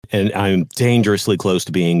and I'm dangerously close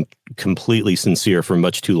to being completely sincere for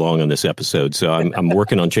much too long on this episode. So I'm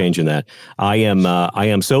working on changing that. I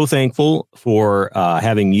am so thankful for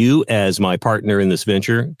having you as my partner in this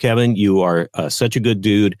venture, Kevin. You are such a good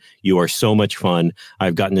dude. You are so much fun.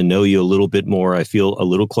 I've gotten to know you a little bit more. I feel a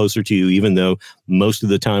little closer to you, even though most of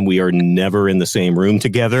the time we are never in the same room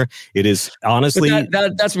together. It is honestly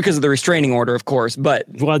that's because of the restraining order, of course. But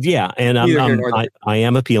well, yeah, and I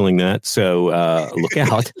am appealing that. So look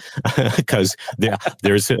out, because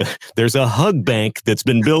there's a hug bank that's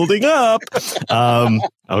been building up.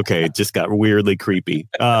 Okay, it just got weirdly creepy.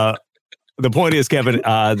 The point is, Kevin,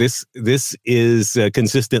 this is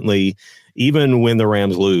consistently, even when the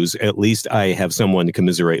Rams lose, at least I have someone to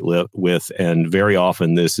commiserate with. And very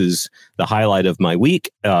often this is the highlight of my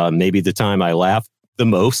week, maybe the time I laugh the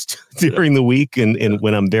most during the week and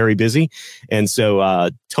when I'm very busy. And so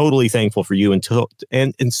totally thankful for you and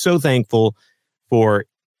so thankful for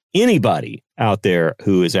anybody out there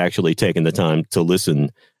who is actually taking the time to listen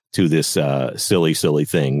to this silly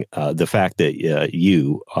thing. The fact that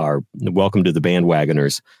you are welcome to the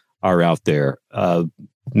bandwagoners are out there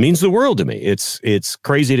means the world to me. It's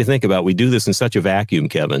crazy to think about. We do this in such a vacuum,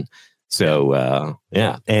 Kevin. So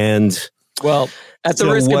yeah. And well, at the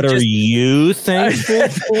risk what of are you thankful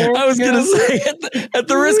for? I was going to say, at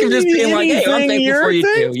the risk of just being like, hey, I'm thankful for you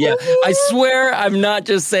too. Yeah, I swear I'm not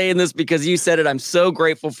just saying this because you said it. I'm so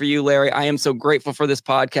grateful for you, Larry. I am so grateful for this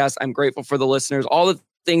podcast. I'm grateful for the listeners, all the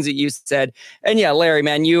things that you said. And yeah, Larry,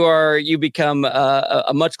 man, you become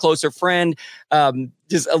a much closer friend.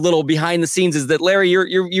 Just a little behind the scenes is that, Larry,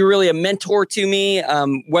 you're really a mentor to me,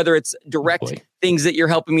 whether it's direct things that you're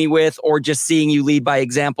helping me with or just seeing you lead by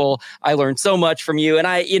example. I learned so much from you. And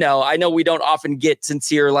I know we don't often get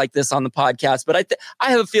sincere like this on the podcast, but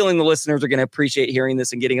I have a feeling the listeners are going to appreciate hearing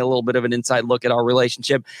this and getting a little bit of an inside look at our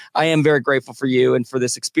relationship. I am very grateful for you and for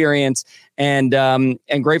this experience, and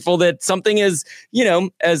grateful that something as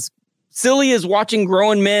silly as watching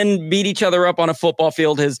grown men beat each other up on a football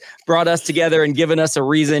field has brought us together and given us a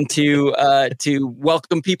reason to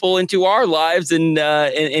welcome people into our lives in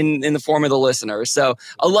the form of the listeners. So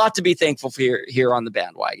a lot to be thankful for here on the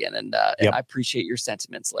bandwagon. And I appreciate your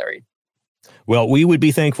sentiments, Larry. Well, we would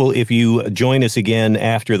be thankful if you join us again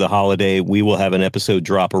after the holiday. We will have an episode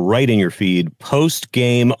drop right in your feed post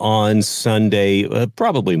game on Sunday,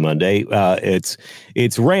 probably Monday.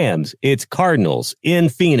 It's Rams, it's Cardinals in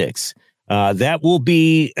Phoenix. That will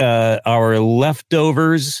be our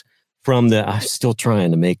leftovers from the. I'm still trying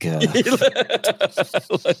to make. I appreciate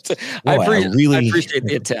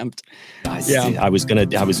the attempt. I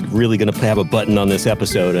was really gonna have a button on this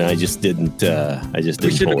episode, and I just didn't. Pull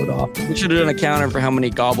it off. We should have done a counter for how many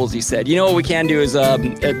gobbles he said. You know what we can do is,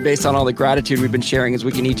 based on all the gratitude we've been sharing, is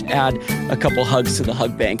we can each add a couple hugs to the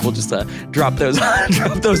hug bank. We'll just drop those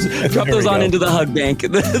on into the hug bank.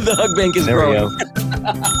 The hug bank is growing.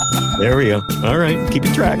 There we go. All right, keep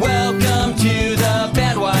it track. Welcome to the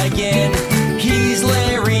bandwagon.